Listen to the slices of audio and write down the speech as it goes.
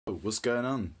what's going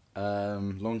on?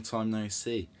 Long time no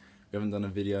see. We haven't done a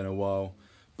video in a while,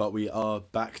 but we are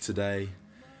back today.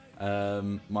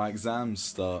 My exams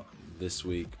start this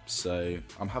week, so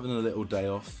I'm having a little day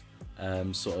off,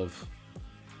 sort of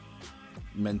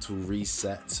mental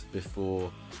reset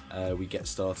before we get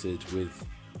started with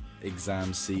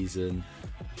exam season.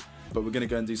 But we're going to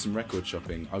go and do some record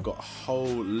shopping. I've got a whole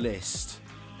list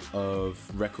of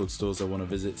record stores I want to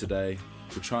visit today.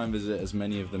 We'll try and visit as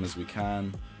many of them as we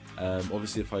can.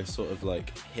 Obviously if I sort of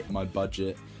like hit my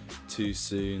budget too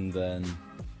soon, then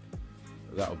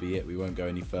that'll be it. We won't go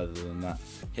any further than that.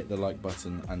 Hit the like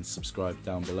button and subscribe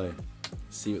down below.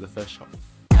 See you at the first shop.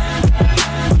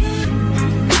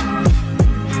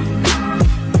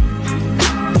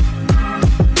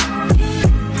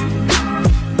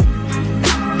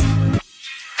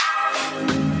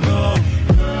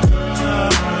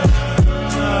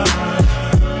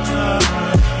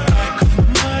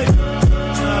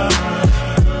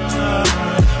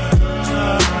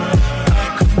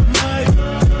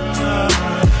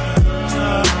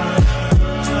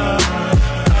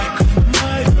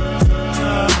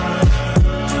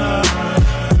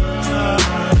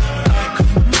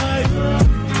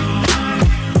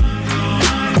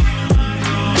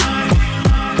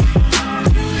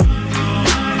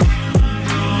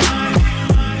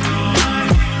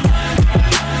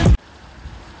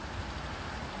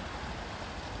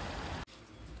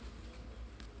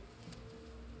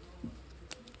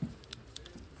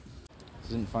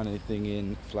 Didn't find anything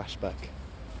in Flashback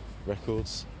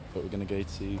Records, but we're going to go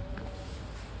to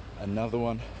another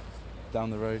one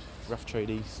down the road, Rough Trade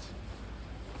East,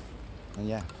 and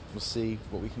yeah, we'll see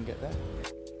what we can get there.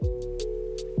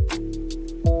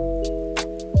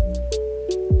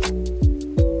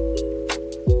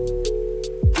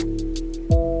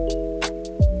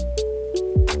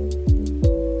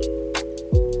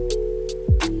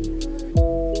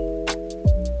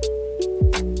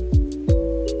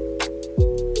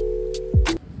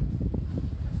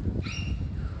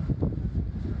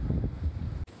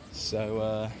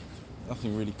 So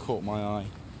nothing really caught my eye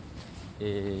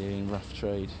in Rough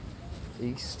Trade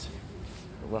East,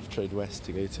 or Rough Trade West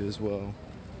to go to as well.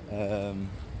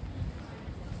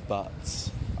 But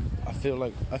I feel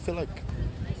like I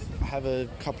have a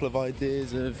couple of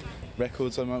ideas of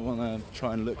records I might want to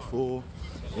try and look for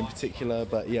in particular.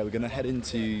 But yeah, we're going to head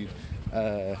into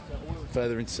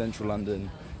further into central London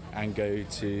and go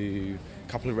to a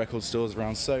couple of record stores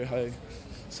around Soho.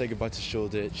 Say goodbye to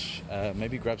Shoreditch,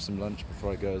 maybe grab some lunch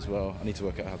before I go as well. I need to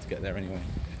work out how to get there anyway.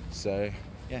 So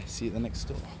yeah, see you at the next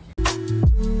store.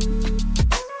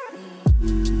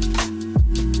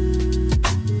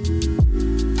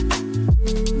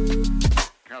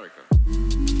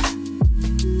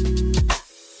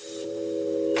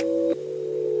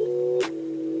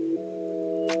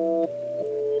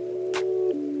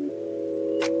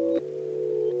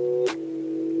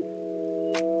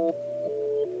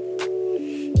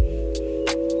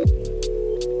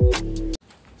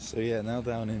 So yeah, now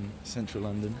down in central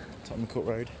London, Tottenham Court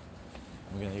Road.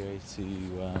 We're going to go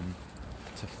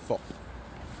to FOPP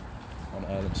on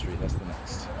Earlham Street. That's the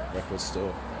next record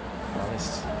store on our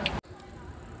list.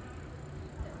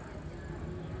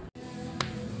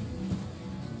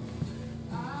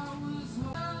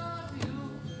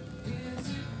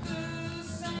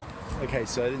 Okay,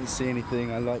 so I didn't see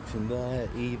anything I liked in there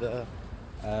either.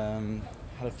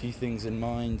 Had a few things in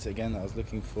mind again that I was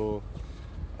looking for.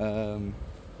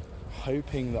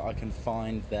 Hoping that I can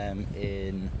find them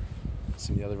in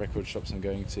some of the other record shops I'm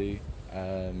going to.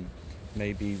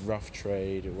 Maybe Rough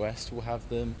Trade West will have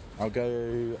them. I'll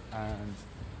go and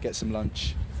get some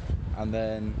lunch and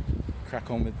then crack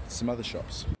on with some other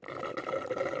shops.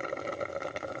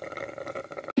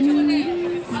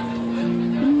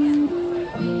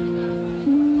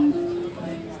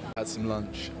 Had some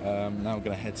lunch. Now we're going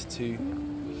to head to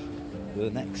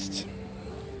the next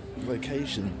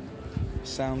location.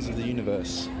 Sounds of the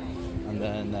Universe, and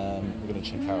then we're going to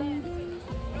check out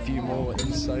a few more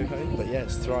in Soho. But yeah,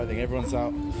 it's thriving. Everyone's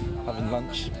out having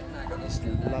lunch. It's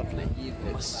lovely.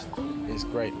 It's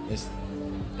great. It's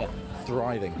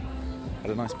thriving. Had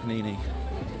a nice panini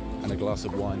and a glass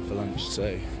of wine for lunch,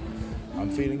 so I'm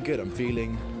feeling good. I'm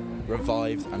feeling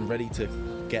revived and ready to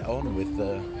get on with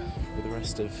the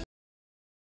rest of.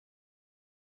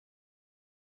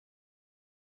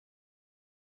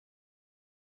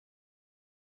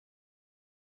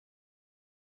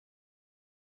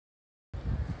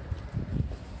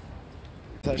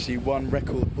 It's actually one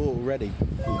record bought already,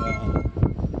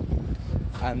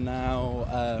 and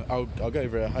now I'll go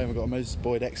over it at home. I've got a Moses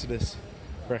Boyd Exodus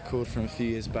record from a few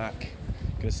years back.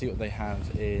 Gonna see what they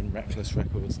have in Reckless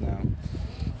Records now.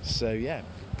 So yeah,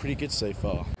 pretty good so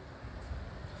far.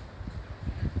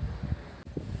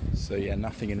 So yeah,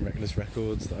 nothing in Reckless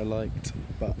Records that I liked,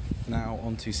 but now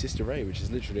on to Sister Ray, which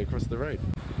is literally across the road.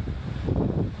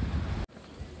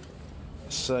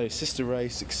 So Sister Ray,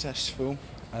 successful.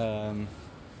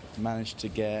 Managed to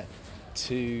get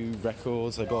 2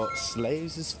 records. I got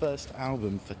Slaves' first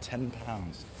album for £10.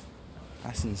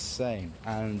 That's insane.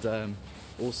 And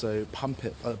also Pump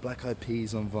It by the Black Eyed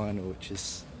Peas on vinyl, which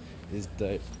is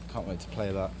dope. Can't wait to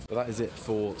play that. But that is it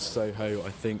for Soho. I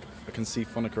think I can see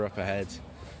Fonica up ahead.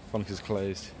 Fonica's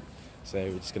closed, so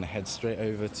we're just going to head straight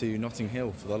over to Notting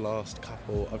Hill for the last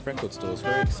couple of record stores.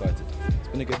 Very excited. It's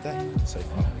been a good day so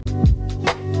far.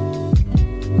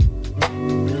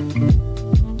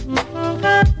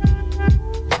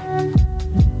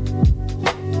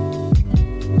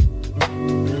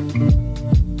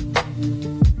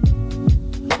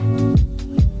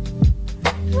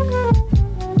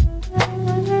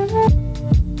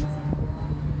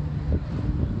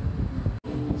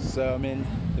 So I'm in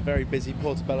the very busy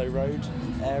Portobello Road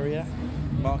area.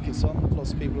 Market's on,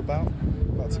 lots of people about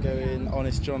to go in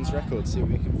Honest John's Records, see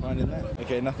what we can find in there.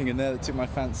 Okay, nothing in there that took my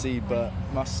fancy, but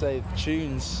must say the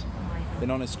tunes in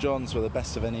Honest John's were the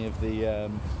best of any of the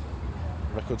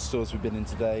record stores we've been in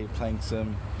today, playing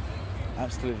some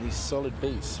absolutely solid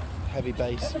beats, heavy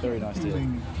bass, very nice deal.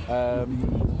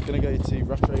 Gonna go to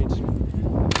Rough Trade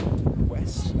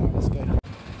West now, let's go.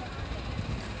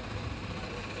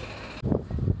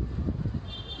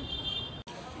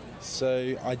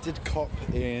 So I did cop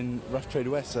in Rough Trade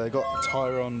West, so I got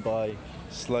Tyron by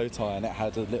Slowthai, and it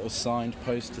had a little signed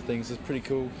poster thing, so it's pretty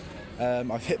cool.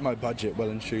 I've hit my budget well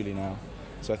and truly now,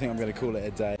 so I think I'm going to call it a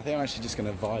day. I think I'm actually just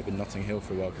going to vibe in Notting Hill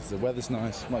for a while because the weather's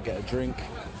nice, might get a drink,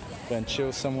 go and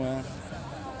chill somewhere,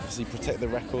 obviously protect the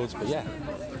records, but yeah.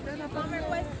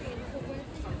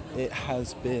 It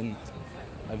has been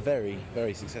a very,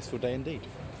 very successful day indeed,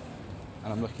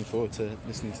 and I'm looking forward to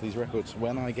listening to these records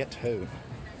when I get home.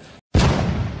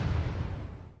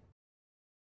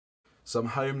 So I'm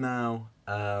home now.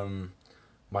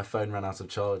 My phone ran out of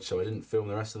charge, so I didn't film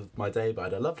the rest of my day, but I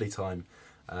had a lovely time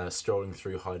strolling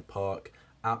through Hyde Park.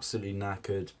 Absolutely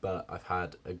knackered, but I've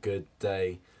had a good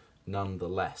day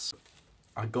nonetheless.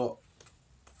 I got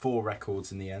 4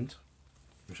 records in the end,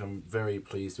 which I'm very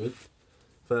pleased with.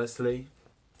 Firstly,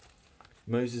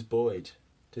 Moses Boyd,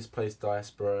 Displaced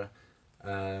Diaspora,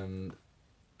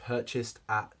 purchased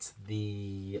at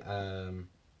the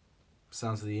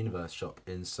Sounds of the Universe shop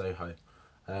in Soho.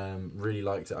 Really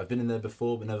liked it. I've been in there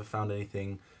before but never found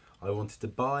anything I wanted to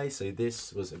buy, so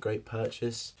this was a great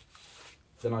purchase.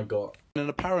 Then I got, in an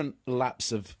apparent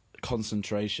lapse of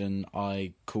concentration,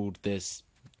 I called this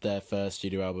their first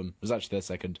studio album. It was actually their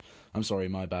second. I'm sorry,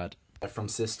 my bad. From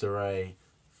Sister Ray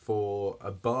for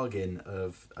a bargain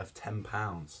of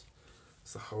 £10.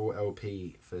 It's the whole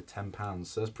LP for £10,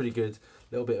 so that's pretty good. A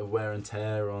little bit of wear and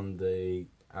tear on the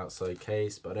outside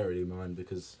case, but I don't really mind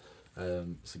because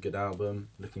it's a good album.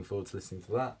 Looking forward to listening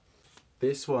to that.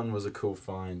 This one was a cool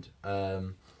find.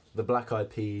 The Black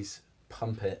Eyed Peas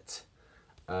Pump It,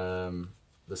 the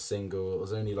single, it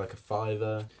was only like a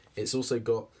 £5. It's also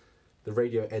got the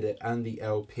radio edit and the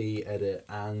LP edit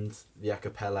and the a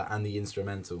cappella and the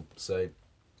instrumental, so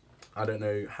I don't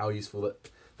know how useful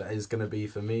that is going to be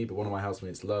for me, but one of my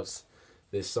housemates loves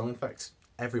this song. In fact,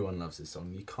 everyone loves this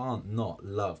song. You can't not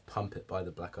love Pump It by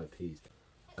the Black Eyed Peas.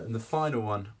 And the final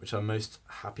one, which I'm most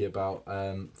happy about,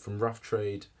 from Rough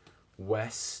Trade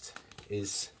West,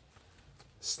 is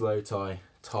Slowthai,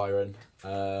 Tyron.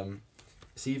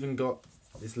 It's even got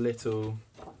this little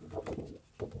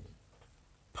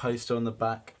poster on the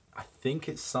back. I think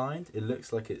it's signed. It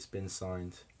looks like it's been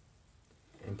signed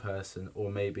in person, or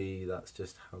maybe that's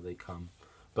just how they come.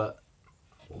 But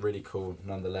really cool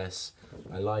nonetheless.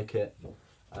 I like it.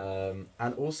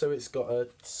 And also it's got a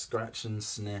scratch and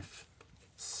sniff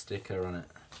sticker on it.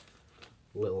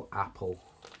 Little apple.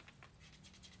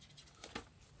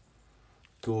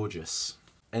 Gorgeous.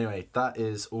 Anyway, that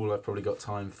is all I've probably got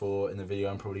time for in the video.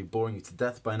 I'm probably boring you to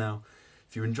death by now.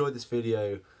 If you enjoyed this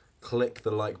video, click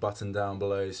the like button down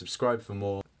below, subscribe for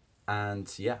more,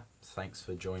 and yeah, thanks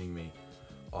for joining me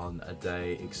on a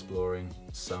day exploring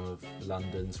some of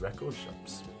London's record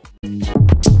shops.